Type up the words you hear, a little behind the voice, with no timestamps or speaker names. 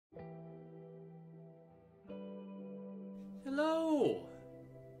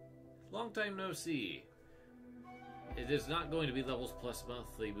Long time no see. It is not going to be Levels Plus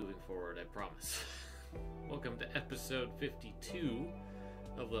Monthly moving forward, I promise. Welcome to episode 52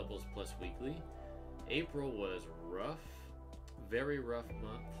 of Levels Plus Weekly. April was rough, very rough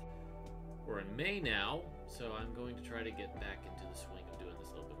month. We're in May now, so I'm going to try to get back into the swing of doing this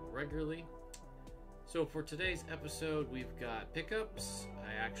a little bit more regularly. So for today's episode, we've got pickups.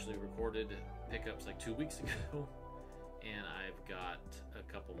 I actually recorded pickups like 2 weeks ago, and I've got a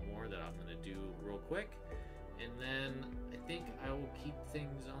couple more that I'm going to do real quick. And then I think I will keep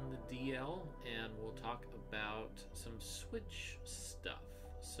things on the DL, and we'll talk about some Switch stuff.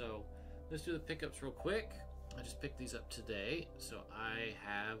 So let's do the pickups real quick. I just picked these up today. So I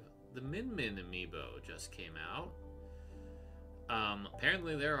have the Min Min amiibo just came out.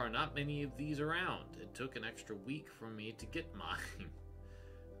 Apparently there are not many of these around. It took an extra week for me to get mine.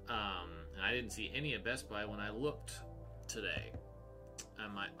 And I didn't see any at Best Buy when I looked today.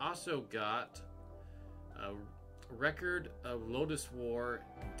 I also got a record of Lotus War,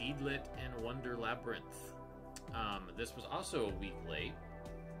 Deedlit, and Wonder Labyrinth. This was also a week late.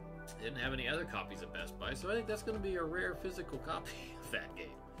 Didn't have any other copies at Best Buy, so I think that's going to be a rare physical copy of that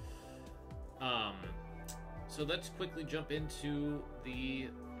game. So let's quickly jump into the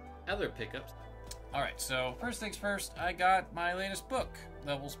other pickups. Alright, so first things first, I got my latest book,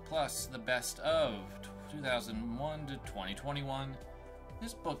 Levels Plus, the best of 2001 to 2021.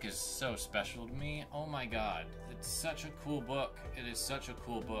 This book is so special to me. Oh my god, it's such a cool book. It is such a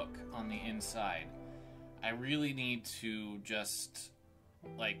cool book on the inside. I really need to just,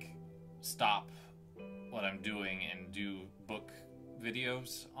 like, stop what I'm doing and do book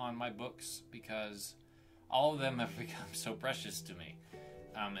videos on my books, because all of them have become so precious to me.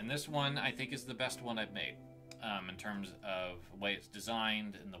 And this one, I think, is the best one I've made. In terms of the way it's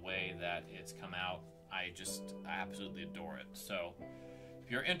designed and the way that it's come out, I absolutely adore it. So, if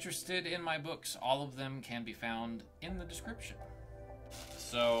you're interested in my books, all of them can be found in the description.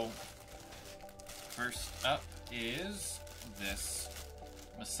 So, first up is this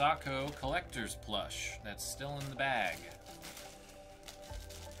Masako Collector's Plush that's still in the bag.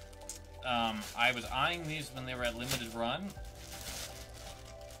 I was eyeing these when they were at limited run,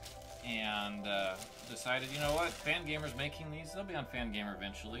 and decided, you know what, Fangamer's making these, they'll be on Fangamer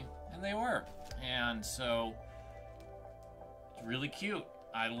eventually, and they were. And so, it's really cute.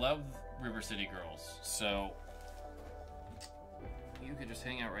 I love River City Girls, so you could just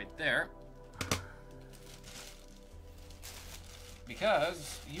hang out right there,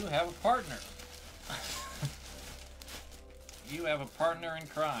 because you have a partner. You have a partner in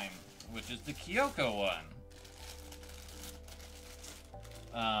crime, which is the Kyoko one.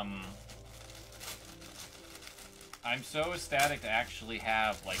 I'm so ecstatic to actually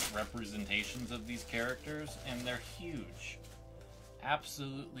have, like, representations of these characters, and they're huge.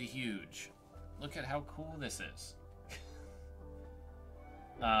 Absolutely huge. Look at how cool this is.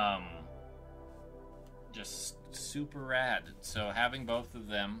 Just super rad. So having both of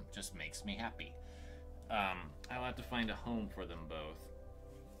them just makes me happy. I'll have to find a home for them both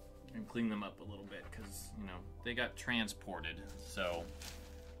and clean them up a little bit, because, you know, they got transported, so.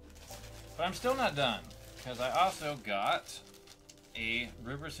 But I'm still not done, because I also got a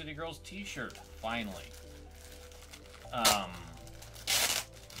River City Girls t-shirt, finally.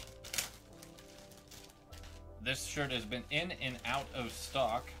 This shirt has been in and out of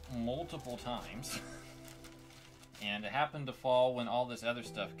stock multiple times. And it happened to fall when all this other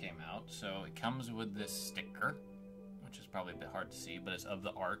stuff came out, so it comes with this sticker, which is probably a bit hard to see, but it's of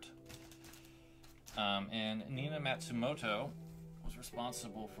the art. And Nina Matsumoto was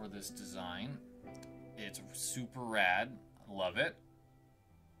responsible for this design. It's super rad. I love it.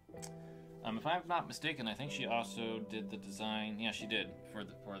 If I'm not mistaken, I think she also did the design. Yeah, she did for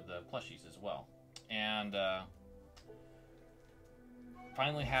the plushies as well. And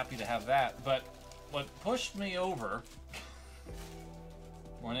finally happy to have that. But what pushed me over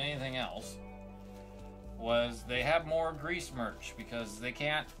more than anything else was they have more Gris merch, because they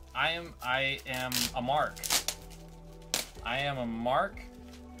can't. I am a mark. I am a mark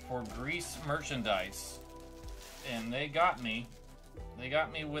for Gris merchandise, and they got me. They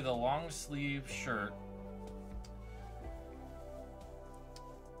got me with a long sleeve shirt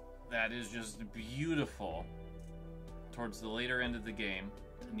that is just beautiful towards the later end of the game.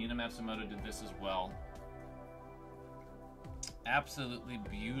 Nina Matsumoto did this as well. Absolutely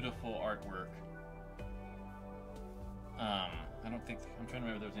beautiful artwork. I'm trying to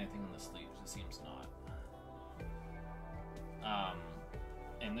remember if there was anything on the sleeves. It seems not.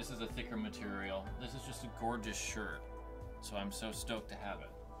 And this is a thicker material. This is just a gorgeous shirt, so I'm so stoked to have it.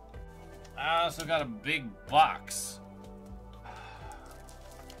 I also got a big box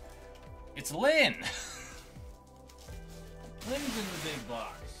It's Lynn! Lynn's in the big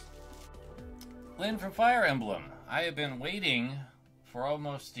box. Lynn from Fire Emblem. I have been waiting for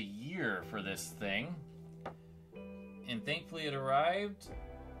almost a year for this thing. And thankfully it arrived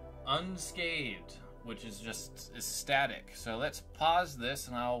unscathed, which is just ecstatic. So let's pause this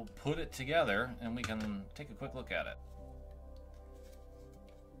and I'll put it together and we can take a quick look at it.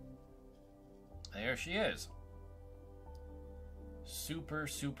 There she is. Super,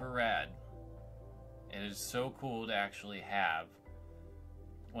 super rad. It is so cool to actually have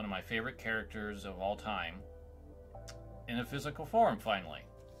one of my favorite characters of all time in a physical form, finally.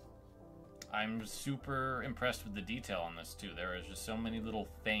 I'm super impressed with the detail on this, too. There is just so many little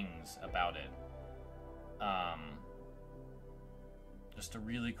things about it. Just a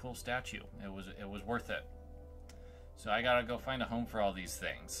really cool statue. It was worth it. So I gotta go find a home for all these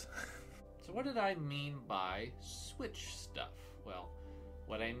things. So what did I mean by Switch stuff? Well,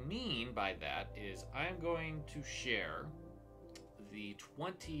 what I mean by that is I'm going to share the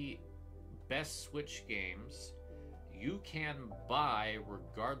 20 best Switch games you can buy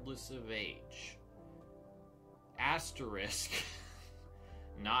regardless of age. Asterisk,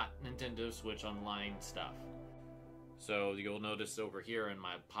 not Nintendo Switch Online stuff. So you'll notice over here in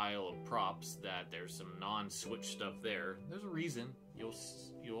my pile of props that there's some non-Switch stuff there. There's a reason.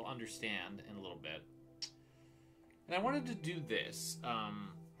 You'll understand in a little bit. And I wanted to do this.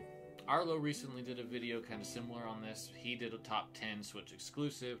 Arlo recently did a video kind of similar on this. He did a top 10 Switch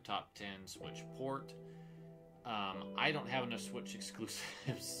exclusive, top 10 Switch port. I don't have enough Switch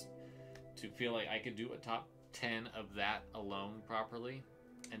exclusives to feel like I could do a top 10 of that alone properly.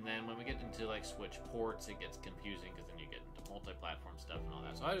 And then when we get into like Switch ports, it gets confusing because then you get into multi-platform stuff and all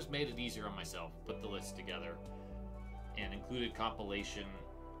that. So I just made it easier on myself, put the list together, and included compilation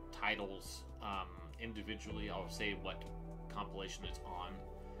titles individually. I'll say what compilation it's on,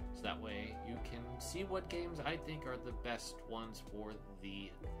 so that way you can see what games I think are the best ones for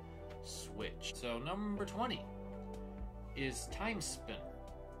the Switch. So number 20 is Time Spinner.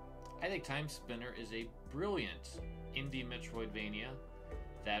 I think Time Spinner is a brilliant indie Metroidvania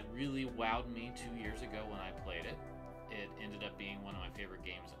that really wowed me 2 years ago when I played it. It ended up being one of my favorite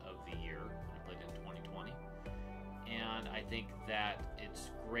games of the year when I played it in 2020. And I think that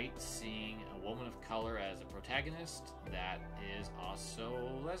it's great seeing a woman of color as a protagonist that is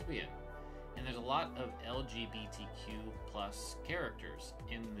also lesbian. And there's a lot of LGBTQ plus characters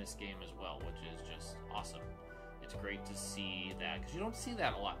in this game as well, which is just awesome. It's great to see that, because you don't see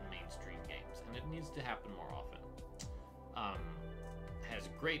that a lot in mainstream games, and it needs to happen more often. Has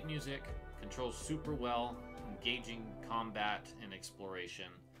great music, controls super well, engaging combat and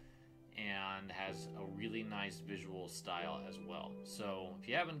exploration, and has a really nice visual style as well. So if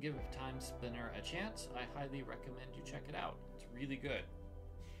you haven't given Time Spinner a chance, I highly recommend you check it out. It's really good.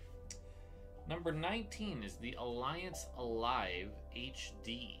 Number 19 is the Alliance Alive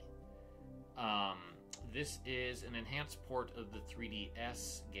HD. This is an enhanced port of the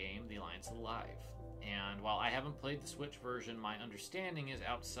 3DS game, The Alliance Alive. And while I haven't played the Switch version, my understanding is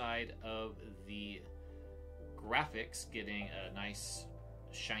outside of the graphics getting a nice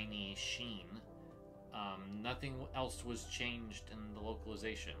shiny sheen, nothing else was changed in the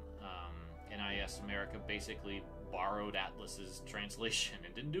localization. NIS America basically borrowed Atlas's translation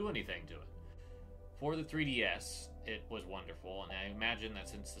and didn't do anything to it. For the 3DS, it was wonderful, and I imagine that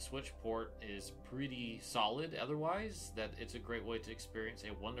since the Switch port is pretty solid otherwise, that it's a great way to experience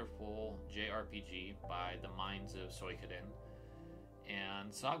a wonderful JRPG by the minds of Suikoden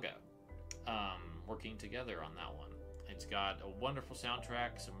and Saga, working together on that one. It's got a wonderful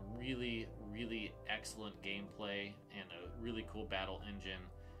soundtrack, some really, really excellent gameplay, and a really cool battle engine,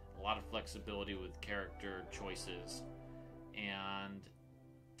 a lot of flexibility with character choices, and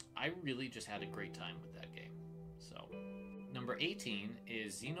I really just had a great time with that game. So, number 18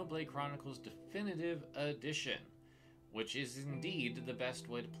 is Xenoblade Chronicles Definitive Edition, which is indeed the best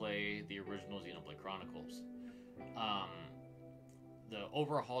way to play the original Xenoblade Chronicles. The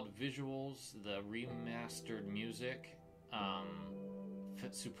overhauled visuals, the remastered music,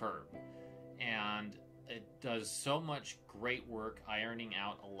 superb. And it does so much great work ironing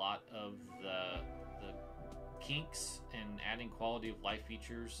out a lot of the kinks and adding quality of life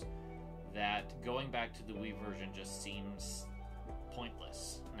features that going back to the Wii version just seems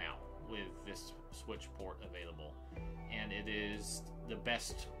pointless now with this Switch port available. And it is the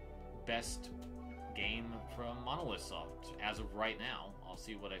best game from Monolith Soft as of right now. I'll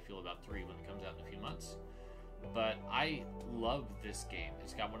see what I feel about 3 when it comes out in a few months. But I love this game.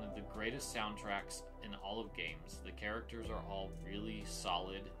 It's got one of the greatest soundtracks in all of games. The characters are all really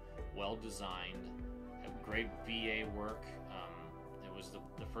solid, well designed, have great VA work. It was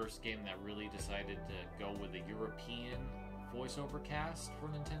the first game that really decided to go with a European voiceover cast for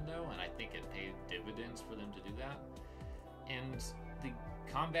Nintendo, and I think it paid dividends for them to do that. And the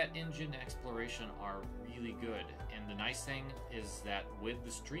combat engine exploration are really good, and the nice thing is that with the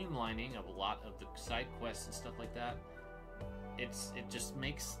streamlining of a lot of the side quests and stuff like that, it just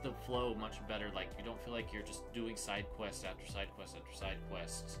makes the flow much better. Like, you don't feel like you're just doing side quest after side quest after side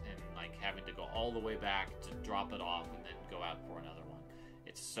quests and like having to go all the way back to drop it off and then go out for another one.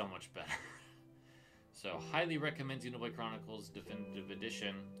 It's so much better. So highly recommend Xenoblade Chronicles Definitive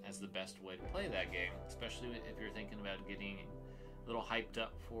Edition as the best way to play that game, especially if you're thinking about getting a little hyped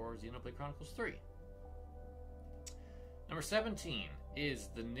up for Xenoblade Chronicles 3. Number 17 is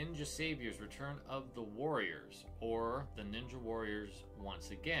the Ninja Saviors Return of the Warriors, or the Ninja Warriors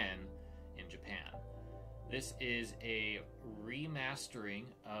Once Again in Japan. This is a remastering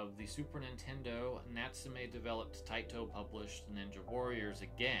of the Super Nintendo Natsume developed Taito published Ninja Warriors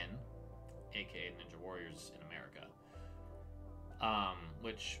Again, aka Ninja Warriors in America.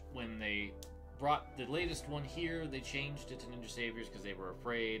 Which, when they brought the latest one here, they changed it to Ninja Saviors because they were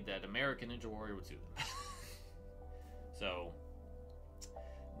afraid that American Ninja Warrior would sue them. So,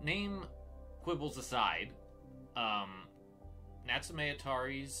 name quibbles aside, Natsume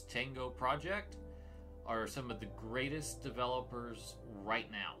Atari's Tango Project are some of the greatest developers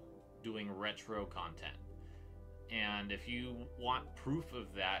right now doing retro content. And if you want proof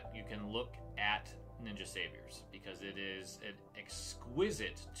of that, you can look at Ninja Saviors, because it is an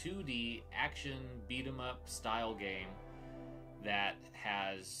exquisite 2D action beat-em-up style game that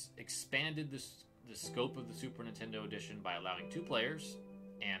has expanded the scope of the Super Nintendo edition by allowing 2 players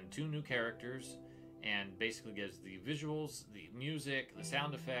and 2 new characters, and basically gives the visuals, the music, the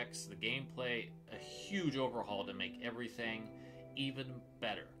sound effects, the gameplay a huge overhaul to make everything even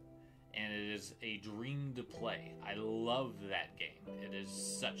better. And it is a dream to play. I love that game. It is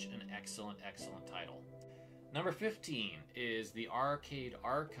such an excellent, excellent title. Number 15 is the Arcade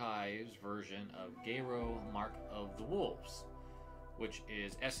Archives version of Garo Mark of the Wolves, which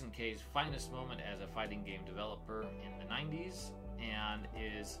is SNK's finest moment as a fighting game developer in the 90s, and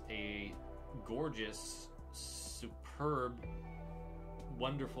is a gorgeous, superb,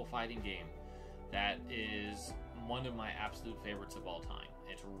 wonderful fighting game that is one of my absolute favorites of all time.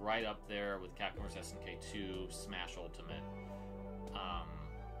 It's right up there with Capcom vs. SNK 2, Smash Ultimate.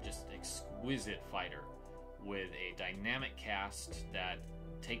 Just exquisite fighter with a dynamic cast that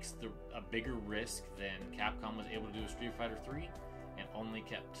takes a bigger risk than Capcom was able to do with Street Fighter 3, and only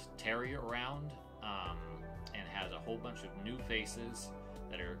kept Terry around, and has a whole bunch of new faces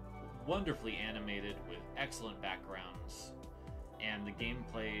that are wonderfully animated with excellent backgrounds, and the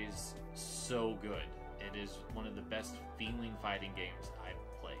gameplay is so good. It is one of the best feeling fighting games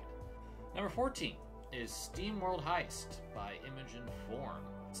I've played. Number 14 is SteamWorld Heist by Imogen Form.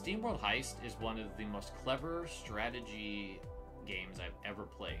 SteamWorld Heist is one of the most clever strategy games I've ever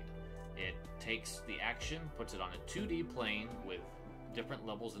played. It takes the action, puts it on a 2D plane with different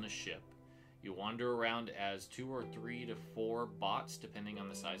levels in a ship. You wander around as 2 or 3 to 4 bots, depending on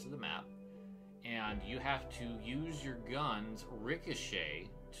the size of the map, and you have to use your gun's ricochet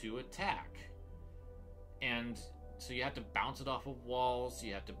to attack. And so you have to bounce it off of walls,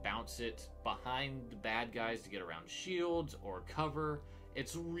 you have to bounce it behind the bad guys to get around shields or cover.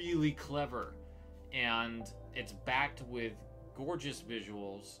 It's really clever, and it's backed with gorgeous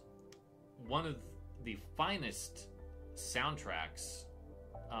visuals, one of the finest soundtracks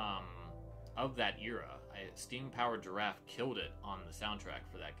of that era. Steam Powered Giraffe killed it on the soundtrack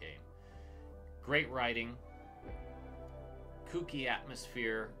for that game. Great writing, kooky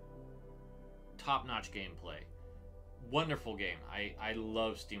atmosphere, top-notch gameplay. Wonderful game. I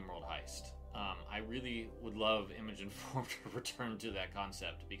love SteamWorld Heist. I really would love Imogen Form to return to that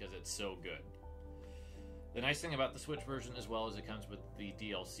concept because it's so good. The nice thing about the Switch version as well is it comes with the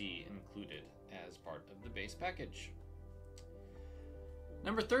DLC included as part of the base package.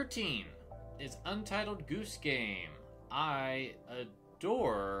 Number 13 is Untitled Goose Game. I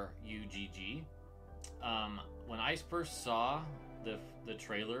adore UGG. When I first saw the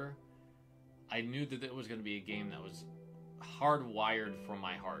trailer, I knew that it was going to be a game that was hardwired for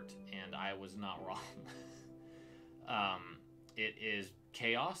my heart, and I was not wrong. It is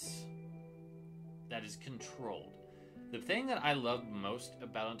chaos that is controlled. The thing that I love most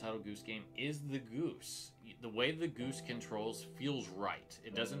about Untitled Goose Game is the goose. The way the goose controls feels right.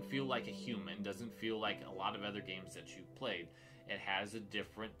 It doesn't feel like a human, doesn't feel like a lot of other games that you've played. It has a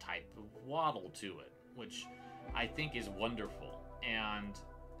different type of waddle to it, which I think is wonderful. And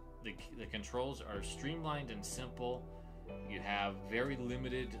the controls are streamlined and simple. You have very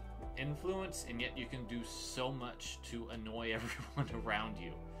limited influence, and yet you can do so much to annoy everyone around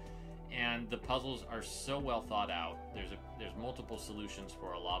you. And the puzzles are so well thought out. There's multiple solutions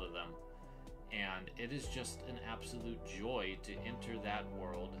for a lot of them, and it is just an absolute joy to enter that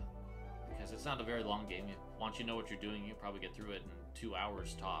world, because it's not a very long game. Once you know what you're doing, you probably get through it in 2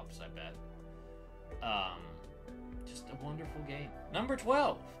 hours tops, I bet. Just a wonderful game. Number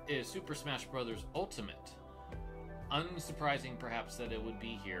 12 is Super Smash Bros. Ultimate. Unsurprising, perhaps, that it would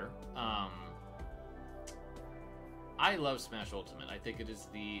be here. I love Smash Ultimate. I think it is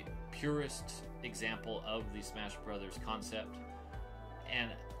the purest example of the Smash Brothers concept,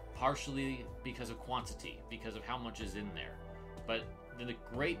 and partially because of quantity, because of how much is in there. But the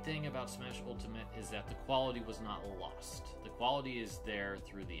great thing about Smash Ultimate is that the quality was not lost. The quality is there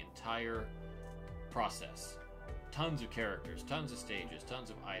through the entire process. Tons of characters, tons of stages, tons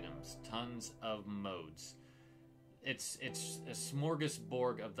of items, tons of modes. It's a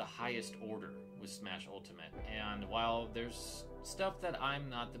smorgasbord of the highest order with Smash Ultimate. And while there's stuff that I'm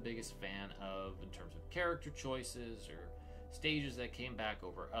not the biggest fan of in terms of character choices or stages that came back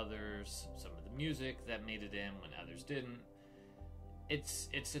over others, some of the music that made it in when others didn't, it's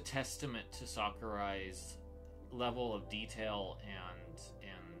a testament to Sakurai's level of detail and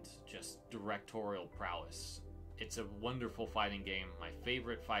just directorial prowess. It's a wonderful fighting game, my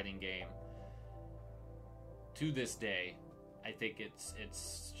favorite fighting game. To this day, I think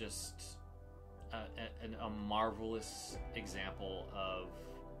it's just a marvelous example of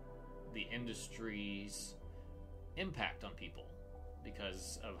the industry's impact on people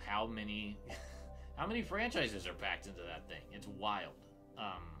because of how many franchises are packed into that thing. It's wild.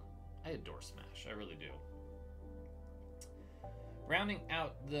 I adore Smash. I really do. Rounding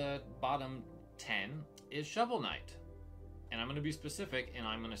out the bottom 10 is Shovel Knight. And I'm going to be specific, and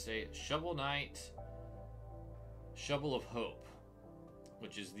I'm going to say Shovel Knight Shovel of Hope,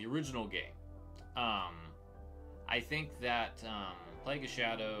 which is the original game. I think that Plague of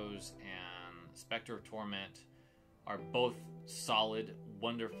Shadows and Spectre of Torment are both solid,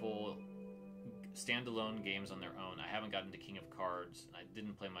 wonderful, standalone games on their own. I haven't gotten to King of Cards, and I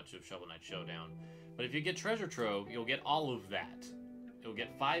didn't play much of Shovel Knight Showdown. But if you get Treasure Trove, you'll get all of that. You'll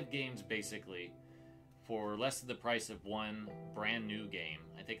get 5 games, basically, for less than the price of one brand new game.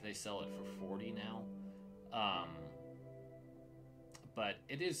 I think they sell it for $40 now. But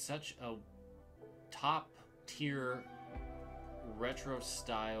it is such a top-tier,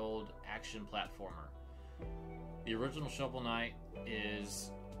 retro-styled action platformer. The original Shovel Knight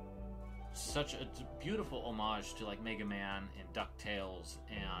is such a beautiful homage to like Mega Man and DuckTales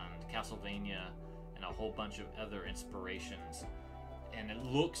and Castlevania and a whole bunch of other inspirations. And it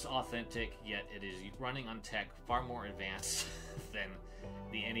looks authentic, yet it is running on tech far more advanced than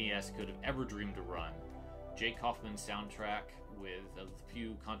the NES could have ever dreamed to run. Jake Kaufman's soundtrack, with a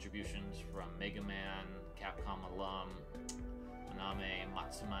few contributions from Mega Man, Capcom alum, Maname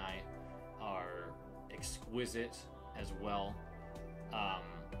Matsumae, are exquisite as well.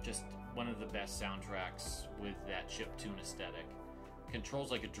 Just one of the best soundtracks with that chiptune aesthetic.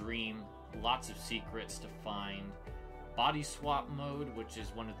 Controls like a dream, lots of secrets to find. Body swap mode, which is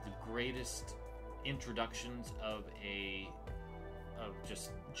one of the greatest introductions of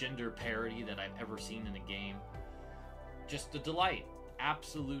just gender parity that I've ever seen in a game. Just a delight,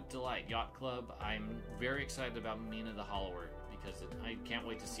 absolute delight. Yacht Club, I'm very excited about Mina the Hollower because I can't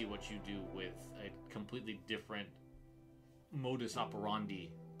wait to see what you do with a completely different modus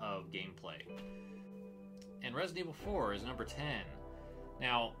operandi of gameplay. And Resident Evil 4 is number 10.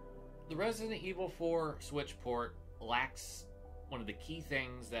 Now, the Resident Evil 4 Switch port lacks one of the key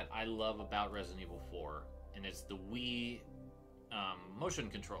things that I love about Resident Evil 4, and it's the Wii motion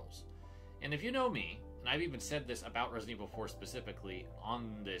controls. And if you know me, and I've even said this about Resident Evil 4 specifically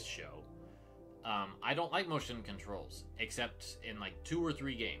on this show, I don't like motion controls, except in like 2 or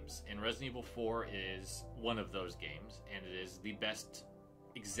 3 games. And Resident Evil 4 is one of those games, and it is the best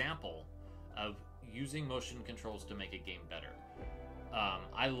example of using motion controls to make a game better.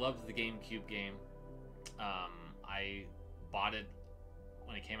 I loved the GameCube game. I bought it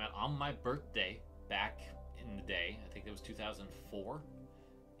when it came out on my birthday back in the day. I think it was 2004,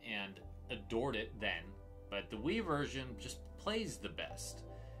 and adored it then. But the Wii version just plays the best.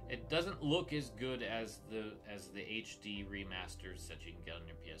 It doesn't look as good as the HD remasters that you can get on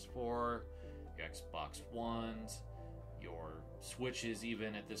your PS4, your Xbox Ones, your Switches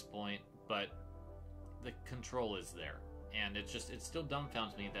even at this point, but the control is there. And it still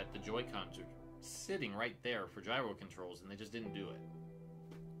dumbfounds me that the Joy-Cons are sitting right there for gyro controls and they just didn't do it.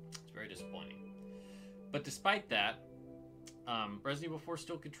 It's very disappointing. But despite that, Resident Evil 4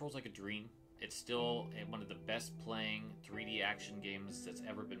 still controls like a dream. It's still one of the best playing 3D action games that's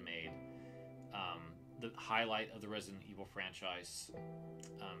ever been made. The highlight of the Resident Evil franchise,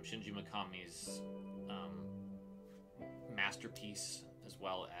 Shinji Mikami's masterpiece, as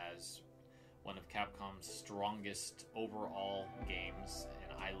well as one of Capcom's strongest overall games,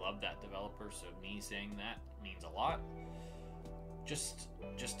 and I love that developer, so me saying that means a lot. Just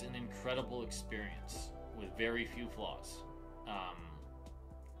an incredible experience with very few flaws.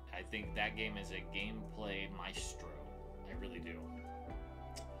 I think that game is a gameplay maestro. I really do.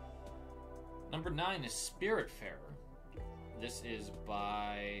 Number 9 is Spiritfarer. This is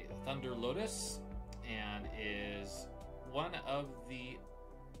by Thunder Lotus and is one of the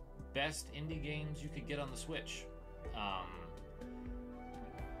best indie games you could get on the Switch.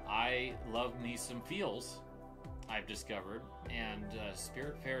 I love me some feels, I've discovered, and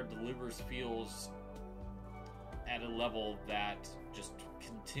Spiritfarer delivers feels at a level that just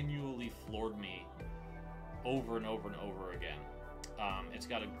continually floored me over and over and over again. It's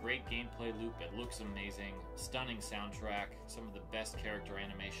got a great gameplay loop. It looks amazing. Stunning soundtrack. Some of the best character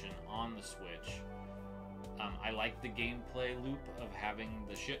animation on the Switch. I like the gameplay loop of having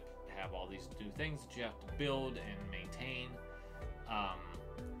the ship have all these new things that you have to build and maintain.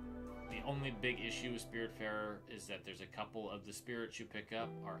 The only big issue with Spiritfarer is that there's a couple of the spirits you pick up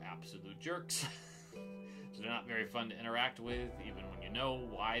are absolute jerks. So they're not very fun to interact with, even when you know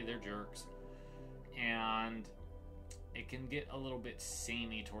why they're jerks. And it can get a little bit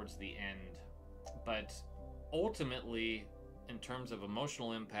samey towards the end. But ultimately, in terms of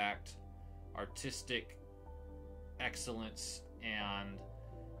emotional impact, artistic excellence, and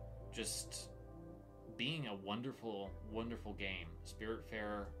just being a wonderful, wonderful game,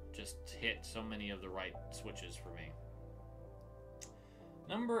 Spiritfarer just hit so many of the right switches for me.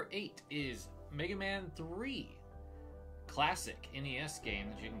 Number 8 is Mega Man 3. Classic NES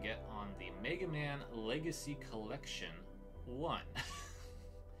game that you can get on the Mega Man Legacy Collection 1.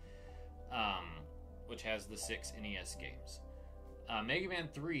 Which has the 6 NES games. Mega Man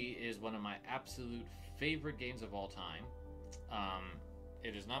 3 is one of my absolute favorite games of all time.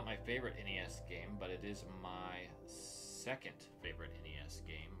 It is not my favorite NES game, but it is my second favorite NES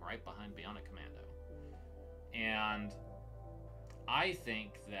game, right behind Bionic Commando. And I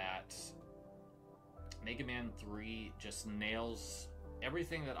think that Mega Man 3 just nails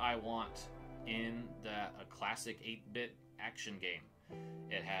everything that I want in a classic 8-bit action game.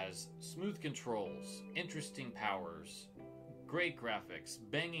 It has smooth controls, interesting powers, great graphics,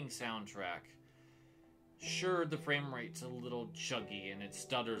 banging soundtrack. Sure, the frame rate's a little chuggy and it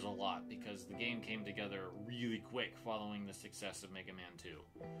stutters a lot because the game came together really quick following the success of Mega Man 2.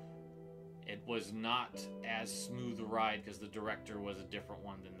 It was not as smooth a ride because the director was a different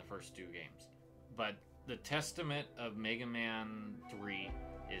one than the first 2 games. But the testament of Mega Man 3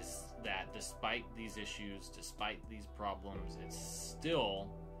 is that despite these issues, despite these problems, it's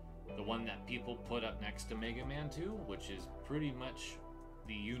still the one that people put up next to Mega Man 2, which is pretty much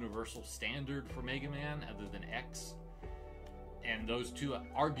the universal standard for Mega Man other than X. And those two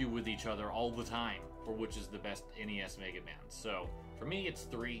argue with each other all the time for which is the best NES Mega Man. So for me, it's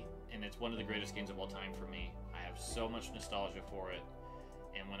 3, and it's one of the greatest games of all time for me. I have so much nostalgia for it,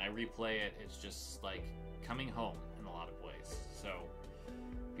 and when I replay it, it's just like coming home in a lot of ways. So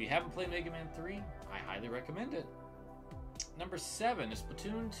if you haven't played Mega Man 3, I highly recommend it. Number 7 is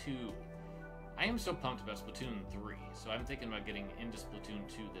Splatoon 2. I am so pumped about Splatoon 3, so I'm thinking about getting into Splatoon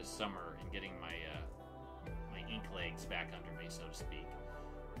 2 this summer and getting my ink legs back under me, so to speak.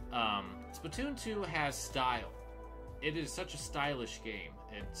 Splatoon 2 has style. It is such a stylish game.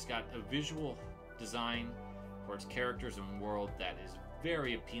 It's got a visual design for its characters and world that is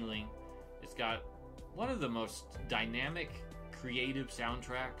very appealing. It's got one of the most dynamic, creative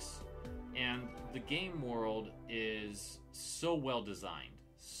soundtracks, and the game world is so well designed,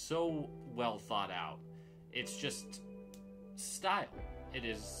 so well thought out. It's just style. It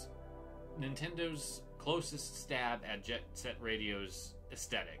is Nintendo's closest stab at Jet Set Radio's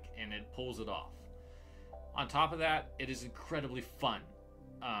aesthetic, and it pulls it off. On top of that, it is incredibly fun.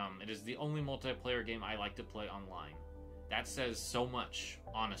 It is the only multiplayer game I like to play online. That says so much,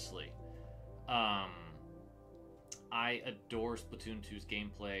 honestly. I adore Splatoon 2's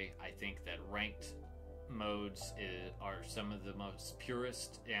gameplay. I think that ranked modes are some of the most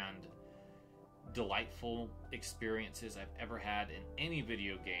purest and delightful experiences I've ever had in any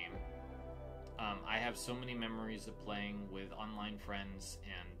video game. I have so many memories of playing with online friends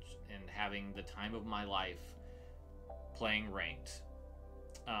and having the time of my life playing ranked.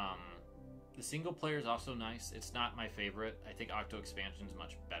 The single player is also nice. It's not my favorite. I think Octo Expansion is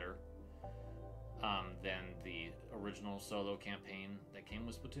much better than the original solo campaign that came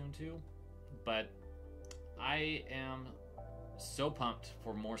with Splatoon 2. But I am so pumped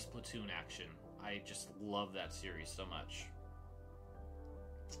for more Splatoon action. I just love that series so much.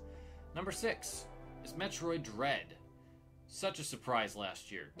 Number 6 is Metroid Dread. Such a surprise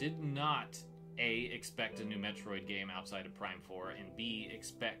last year. Did not, A, expect a new Metroid game outside of Prime 4, and B,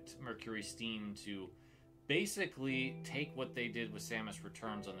 expect Mercury Steam to basically take what they did with Samus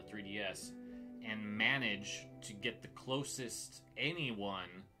Returns on the 3DS and manage to get the closest anyone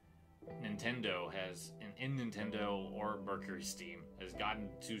Nintendo has, in Nintendo or Mercury Steam, has gotten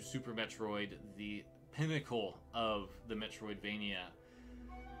to Super Metroid, the pinnacle of the Metroidvania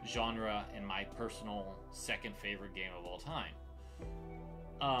genre and my personal second favorite game of all time.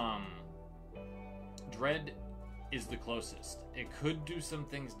 Dread is the closest. It could do some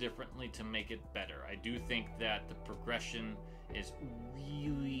things differently to make it better. I do think that the progression is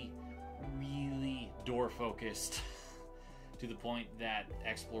really, really door focused to the point that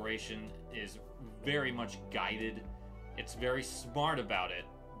exploration is very much guided. It's very smart about it,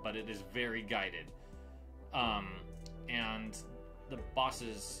 but it is very guided. And the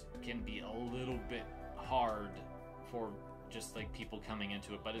bosses can be a little bit hard for just like people coming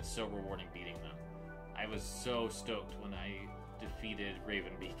into it, but it's so rewarding beating them. I was so stoked when I defeated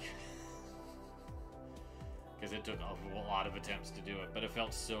Ravenbeak because it took a lot of attempts to do it, but it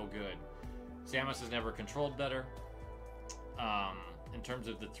felt so good. Samus has never controlled better. In terms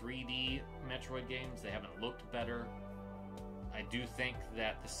of the 3D Metroid games, they haven't looked better. I do think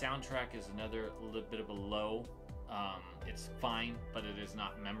that the soundtrack is another little bit of a low. It's fine, but it is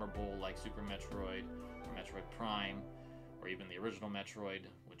not memorable like Super Metroid or Metroid Prime or even the original Metroid,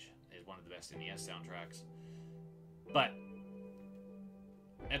 which is one of the best NES soundtracks. But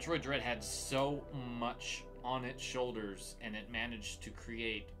Metroid Dread had so much on its shoulders, and it managed to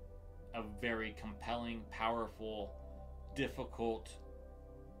create a very compelling, powerful, difficult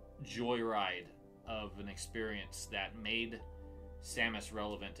joyride of an experience that made Samus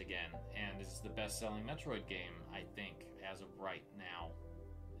relevant again, and is the best-selling Metroid game, I think, as of right now.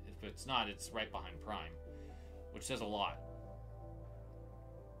 If it's not, it's right behind Prime, which says a lot.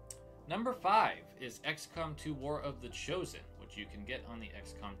 Number 5 is XCOM 2 War of the Chosen, which you can get on the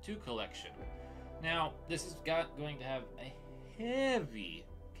XCOM 2 collection. Now, this is going to have a heavy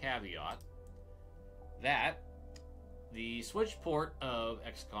caveat that the Switch port of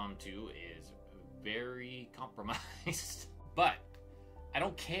XCOM 2 is very compromised, but I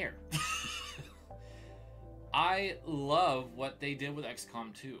don't care. I love what they did with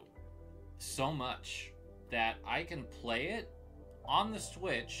XCOM 2 so much that I can play it on the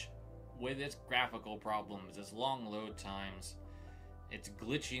Switch with its graphical problems, its long load times, its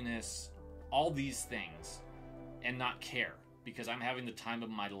glitchiness, all these things, and not care, because I'm having the time of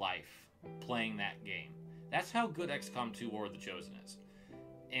my life playing that game. That's how good XCOM 2 War of the Chosen is.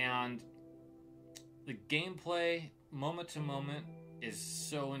 And the gameplay, moment to moment, is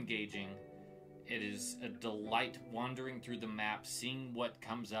so engaging. It is a delight wandering through the map, seeing what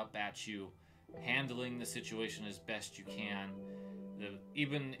comes up at you, handling the situation as best you can.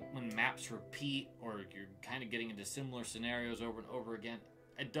 Even when maps repeat or you're kind of getting into similar scenarios over and over again,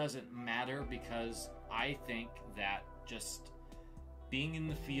 it doesn't matter, because I think that just being in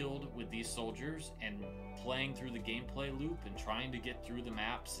the field with these soldiers and playing through the gameplay loop and trying to get through the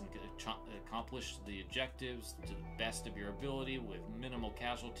maps and accomplish the objectives to the best of your ability with minimal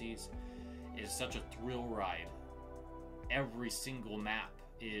casualties is such a thrill ride. Every single map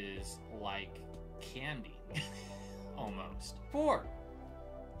is like candy, almost. 4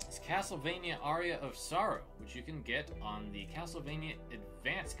 is Castlevania Aria of Sorrow, which you can get on the Castlevania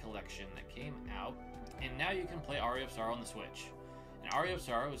Advance Collection that came out, and now you can play Aria of Sorrow on the Switch. And Aria of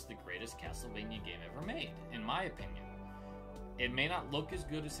Sorrow is the greatest Castlevania game ever made, in my opinion. It may not look as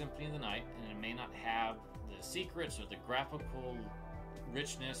good as Symphony of the Night, and it may not have the secrets or the graphical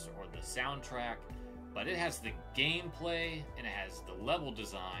richness or the soundtrack, but it has the gameplay, and it has the level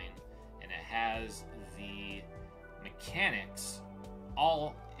design, and it has the mechanics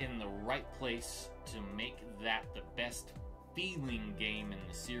all in the right place to make that the best feeling game in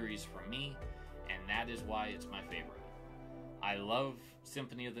the series for me, and that is why it's my favorite. I love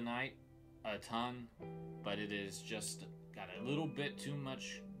Symphony of the Night a ton, but it is just got a little bit too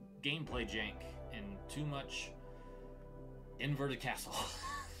much gameplay jank and too much inverted castle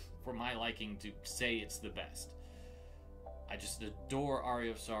for my liking to say it's the best. I just adore Aria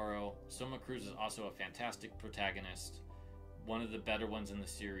of Sorrow. Soma Cruz is also a fantastic protagonist, one of the better ones in the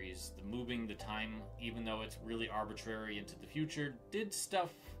series. The moving the time, even though it's really arbitrary into the future, did stuff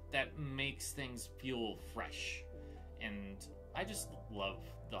that makes things feel fresh. And I just love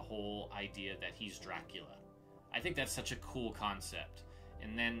the whole idea that he's Dracula. I think that's such a cool concept.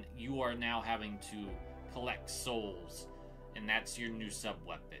 and then you are now having to collect souls, and that's your new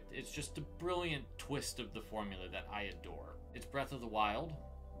sub-weapon. It's just a brilliant twist of the formula that I adore. It's Breath of the Wild,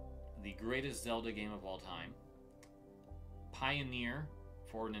 the greatest Zelda game of all time, pioneer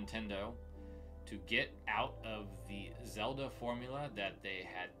for Nintendo to get out of the Zelda formula that they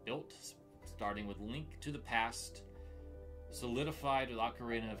had built, starting with Link to the Past, solidified with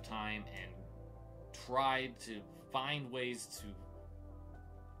Ocarina of Time, and tried to find ways to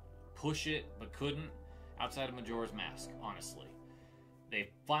push it, but couldn't, outside of Majora's Mask, honestly. They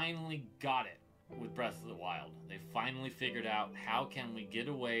finally got it with Breath of the Wild. They finally figured out how can we get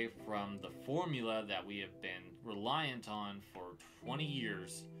away from the formula that we have been reliant on for 20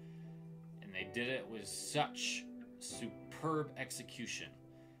 years, and they did it with such superb execution.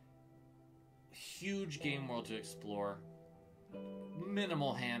 Huge game world to explore,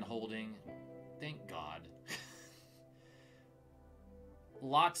 minimal hand-holding, thank God.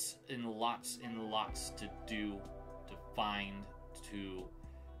 Lots and lots and lots to do, to find, to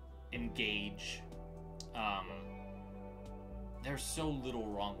engage. There's so little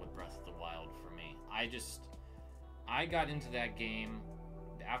wrong with Breath of the Wild for me. I got into that game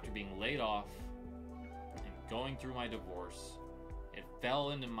after being laid off and going through my divorce. It fell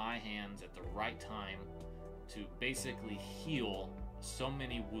into my hands at the right time to basically heal so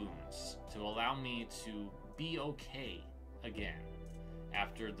many wounds, to allow me to be okay again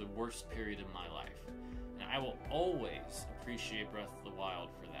after the worst period of my life. And I will always appreciate Breath of the Wild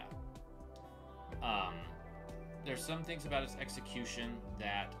for that. There's some things about its execution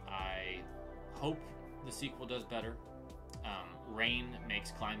that I hope the sequel does better. Rain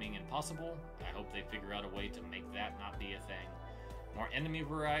makes climbing impossible. I hope they figure out a way to make that not be a thing. More enemy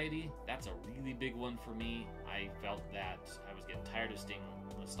variety, that's a really big one for me. I felt that I was getting tired of seeing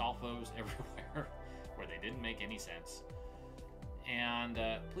Listolfos everywhere where they didn't make any sense. And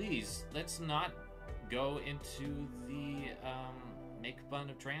please, let's not go into the make fun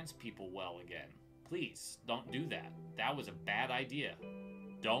of trans people well again. Please, don't do that. That was a bad idea.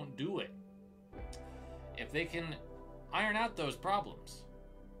 Don't do it. If they can iron out those problems,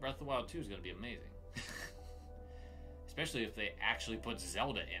 Breath of the Wild 2 is going to be amazing. Especially if they actually put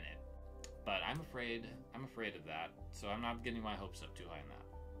Zelda in it. But I'm afraid of that, so I'm not getting my hopes up too high on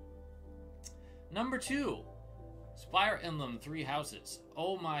that. Number 2, Fire Emblem Three Houses.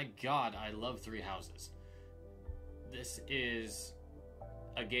 Oh my god, I love Three Houses. This is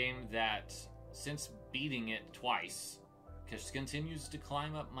a game that, since beating it twice, continues to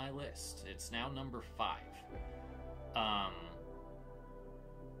climb up my list. It's now number 5.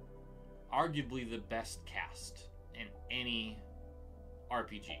 Arguably the best cast in any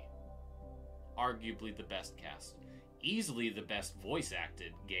RPG. Arguably the best cast. Easily the best voice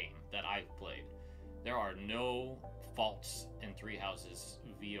acted game that I've played. There are no faults in Three Houses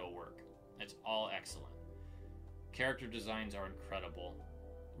VO work. It's all excellent. Character designs are incredible.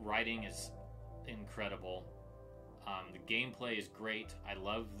 Writing is incredible. The gameplay is great. I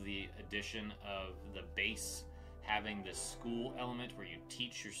love the addition of the base having the school element where you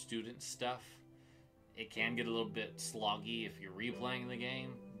teach your students stuff. It can get a little bit sloggy if you're replaying the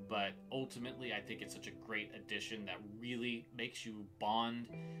game, but ultimately I think it's such a great addition that really makes you bond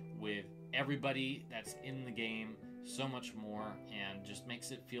with everybody that's in the game so much more and just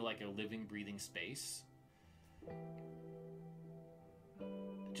makes it feel like a living, breathing space.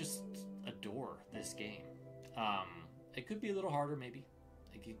 Just adore this game. It could be a little harder, maybe.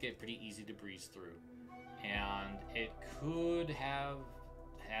 It could get pretty easy to breeze through. And it could have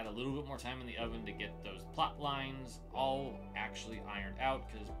had a little bit more time in the oven to get those plot lines all actually ironed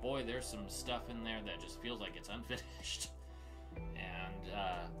out, because boy, there's some stuff in there that just feels like it's unfinished. And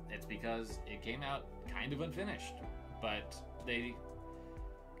it's because it came out kind of unfinished. But they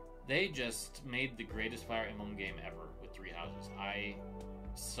just made the greatest Fire Emblem game ever with Three Houses. I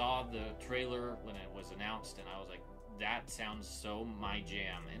saw the trailer when it was announced, and I was like, that sounds so my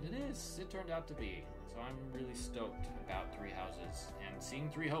jam. And it is. It turned out to be. So I'm really stoked about Three Houses and seeing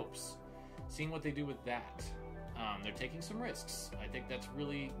Three Hopes, seeing what they do with that. They're taking some risks. I think that's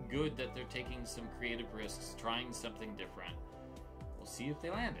really good that they're taking some creative risks, trying something different. We'll see if they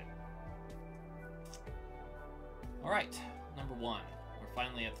land it. All right, number 1. We're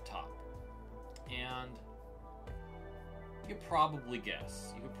finally at the top. And you could probably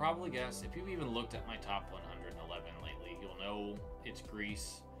guess. If you've even looked at my top 111 lately, you'll know it's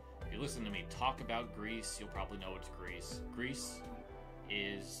Gris. If you listen to me talk about Gris, you'll probably know it's Gris. Gris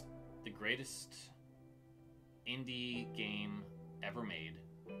is the greatest indie game ever made.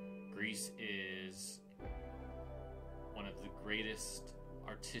 Gris is one of the greatest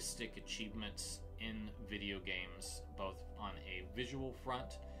artistic achievements in video games, both on a visual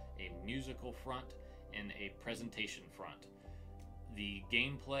front, a musical front, and a presentation front. The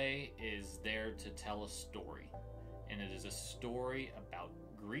gameplay is there to tell a story, and it is a story about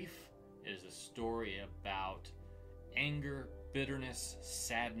grief. It is a story about anger, bitterness,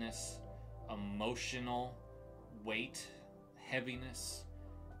 sadness, emotional weight, heaviness,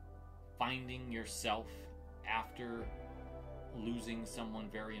 finding yourself after losing someone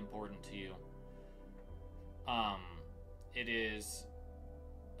very important to you. It is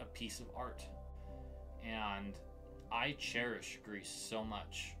a piece of art, and I cherish Gris so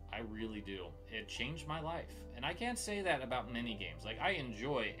much. I really do. It changed my life, and I can't say that about many games. Like, I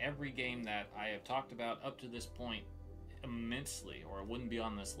enjoy every game that I have talked about up to this point immensely, or it wouldn't be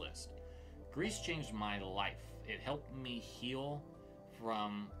on this list. Gris changed my life. It helped me heal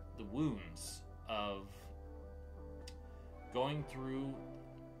from the wounds of going through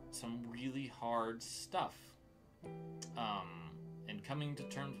some really hard stuff, and coming to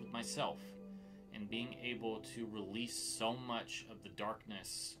terms with myself, and being able to release so much of the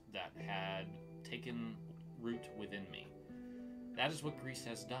darkness that had taken root within me. That is what Gris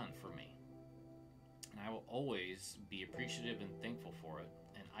has done for me, and I will always be appreciative and thankful for it,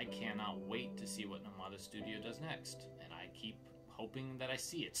 and I cannot wait to see what Nomada Studio does next, and I keep hoping that I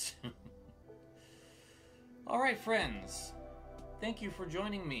see it soon. Alright friends, thank you for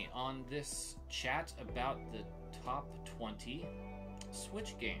joining me on this chat about the top 20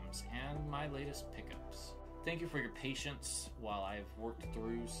 Switch games and my latest pickups. Thank you for your patience while I've worked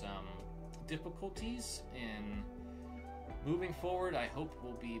through some difficulties. In moving forward, I hope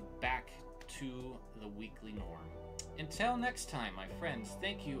we'll be back to the weekly norm. Until next time, my friends,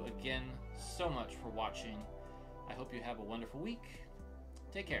 thank you again so much for watching. I hope you have a wonderful week.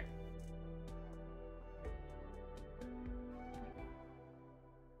 Take care.